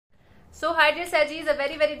So hi dear Saggies, a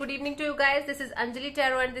very good evening to you guys. This is Anjali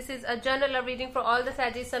Tarot and this is a general reading for all the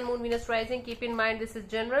Saggies, Sun, Moon, Venus, Rising. Keep in mind this is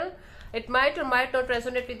general. It might or might not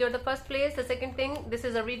resonate with you at the first place. The second thing, this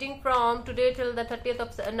is a reading from today till the 30th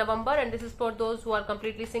of November and this is for those who are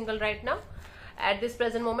completely single right now at this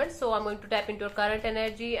present moment. So I'm going to tap into your current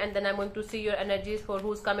energy and then I'm going to see your energies for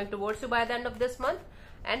who's coming towards you by the end of this month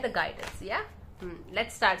and the guidance. Yeah,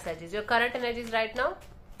 let's start, Saggies. Your current energies right now.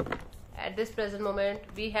 At this present moment,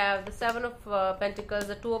 we have the Seven of Pentacles,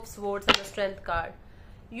 the Two of Swords and the Strength card.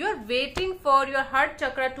 You are waiting for your heart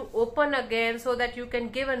chakra to open again so that you can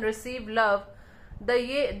give and receive love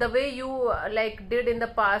the way you like did in the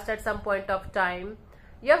past at some point of time.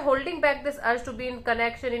 You are holding back this urge to be in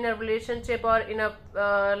connection in a relationship or in a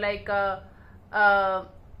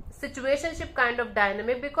situationship kind of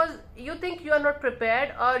dynamic because you think you are not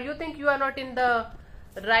prepared or you think you are not in the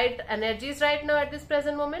right energies right now at this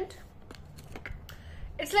present moment.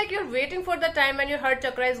 It's like you're waiting for the time when your heart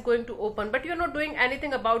chakra is going to open, but you're not doing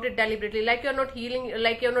anything about it deliberately. Like you're not healing,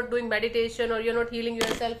 like you're not doing meditation, or you're not healing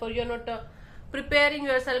yourself, or you're not preparing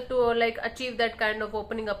yourself to like achieve that kind of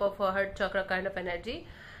opening up of a heart chakra kind of energy.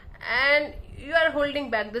 And you are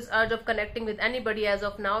holding back this urge of connecting with anybody as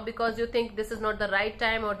of now because you think this is not the right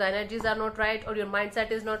time, or the energies are not right, or your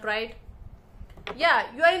mindset is not right. Yeah,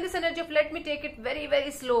 you are in this energy of let me take it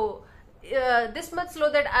very slow. This much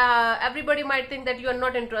slow that everybody might think that you are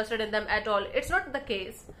not interested in them at all. It's not the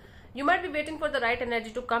case. You might be waiting for the right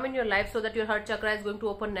energy to come in your life so that your heart chakra is going to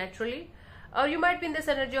open naturally, or you might be in this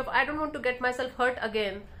energy of I don't want to get myself hurt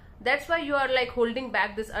again. That's why you are like holding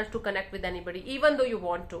back this urge to connect with anybody even though you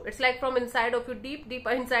want to. It's like from inside of you, deep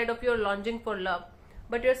inside of you, longing for love,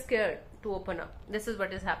 but you're scared to open up. This is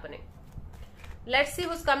what is happening. Let's see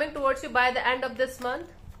who's coming towards you by the end of this month.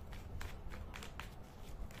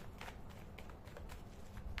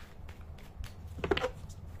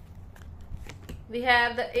 We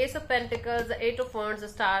have the Ace of Pentacles, the Eight of Wands, the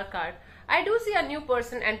Star card. I do see a new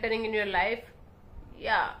person entering in your life.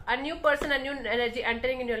 Yeah, a new person, a new energy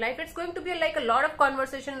entering in your life. It's going to be like a lot of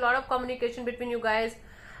conversation, a lot of communication between you guys.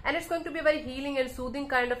 And it's going to be a very healing and soothing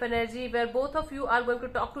kind of energy where both of you are going to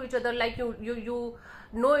talk to each other like you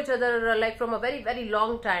know each other like from a very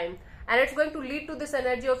long time. And it's going to lead to this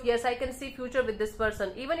energy of yes, I can see future with this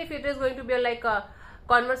person. Even if it is going to be like a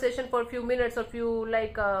conversation for a few minutes or few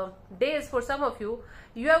like days for some of you,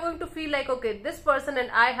 you are going to feel like okay, this person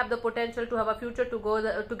and I have the potential to have a future to go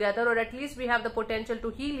together, or at least we have the potential to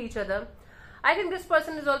heal each other. I think this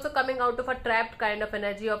person is also coming out of a trapped kind of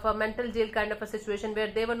energy, of a mental jail kind of a situation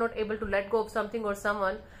where they were not able to let go of something or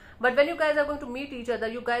someone. But when you guys are going to meet each other,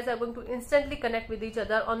 you guys are going to instantly connect with each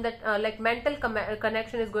other on that like mental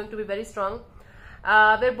connection is going to be very strong.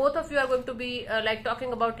 Where both of you are going to be like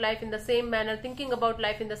talking about life in the same manner, thinking about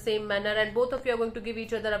life in the same manner, and both of you are going to give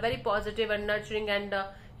each other a very positive and nurturing and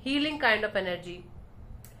healing kind of energy.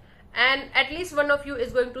 And at least one of you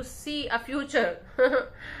is going to see a future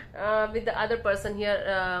with the other person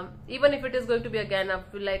here, even if it is going to be again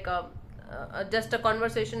like just a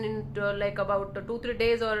conversation in like about 2-3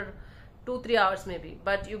 days or 2-3 hours maybe,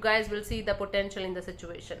 but you guys will see the potential in the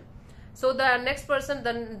situation. So the next person,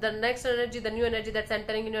 the next energy, the new energy that's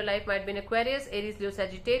entering in your life might be in Aquarius, Aries, Leo,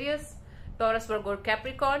 Sagittarius, Taurus, Virgo,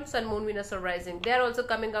 Capricorn, Sun, Moon, Venus, or Rising. They are also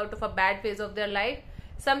coming out of a bad phase of their life,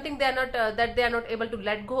 something they are not that they are not able to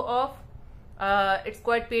let go of. It's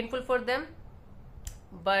quite painful for them.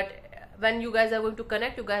 But when you guys are going to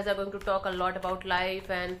connect, you guys are going to talk a lot about life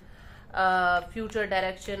and future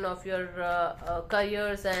direction of your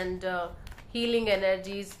careers and healing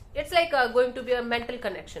energies. It's like going to be a mental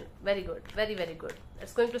connection. Very good, very good.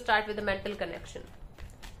 It's going to start with a mental connection.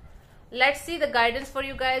 Let's see the guidance for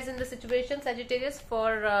you guys in the situation, Sagittarius,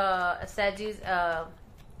 for Saggies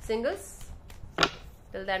singles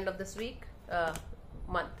till the end of this week,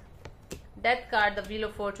 month. Death card, the Wheel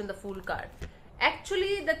of Fortune, the Fool card.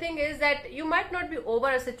 Actually, the thing is that you might not be over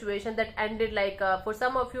a situation that ended like for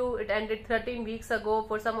some of you it ended 13 weeks ago,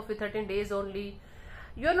 for some of you 13 days only.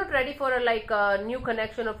 You're not ready for a like new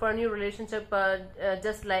connection or for a new relationship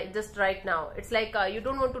just right now. It's like you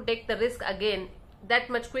don't want to take the risk again that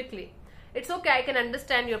much quickly. It's okay, I can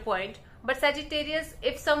understand your point, but Sagittarius,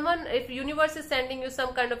 if universe is sending you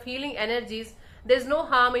some kind of healing energies, there's no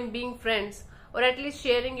harm in being friends or at least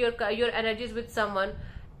sharing your energies with someone.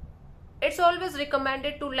 It's always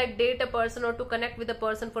recommended to like date a person or to connect with a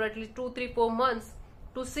person for at least 2, 3, 4 months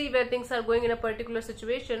to see where things are going in a particular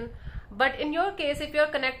situation. But in your case, if you're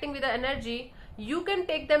connecting with the energy, you can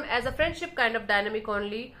take them as a friendship kind of dynamic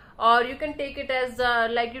only, or you can take it as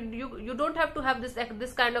like you don't have to have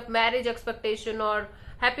this kind of marriage expectation or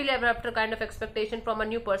happily ever after kind of expectation from a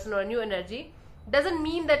new person or a new energy. doesn't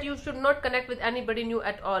mean that you should not connect with anybody new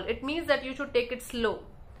at all. It means that you should take it slow.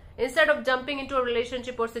 Instead of jumping into a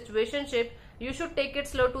relationship or situationship, you should take it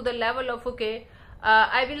slow to the level of, okay,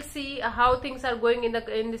 I will see how things are going in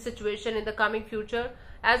the situation in the coming future.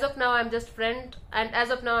 As of now, I'm just friend, and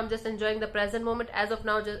as of now, I'm just enjoying the present moment. As of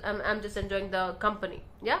now, I'm just enjoying the company.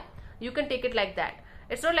 Yeah, you can take it like that.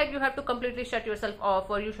 It's not like you have to completely shut yourself off,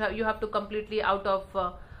 or you have to completely out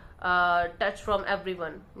of touch from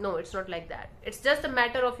everyone. No, it's not like that. It's just a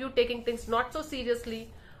matter of you taking things not so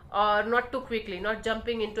seriously, or not too quickly, not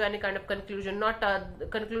jumping into any kind of conclusion, not the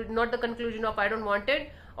conclusion of I don't want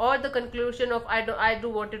it, or the conclusion of I do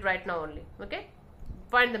want it right now only. Okay,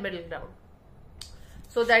 find the middle ground,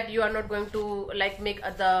 so that you are not going to like make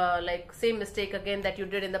the same mistake again that you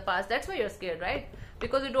did in the past. That's why you're scared, right?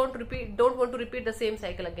 Because you don't want to repeat the same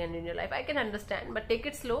cycle again in your life. I can understand, but take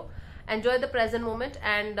it slow, enjoy the present moment,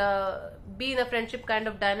 and be in a friendship kind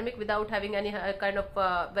of dynamic without having any kind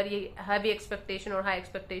of very heavy expectation or high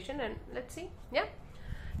expectation. And let's see. Yeah,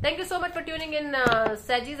 thank you so much for tuning in,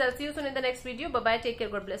 Sagis. I'll see you soon in the next video. Bye bye, take care,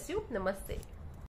 God bless you, namaste.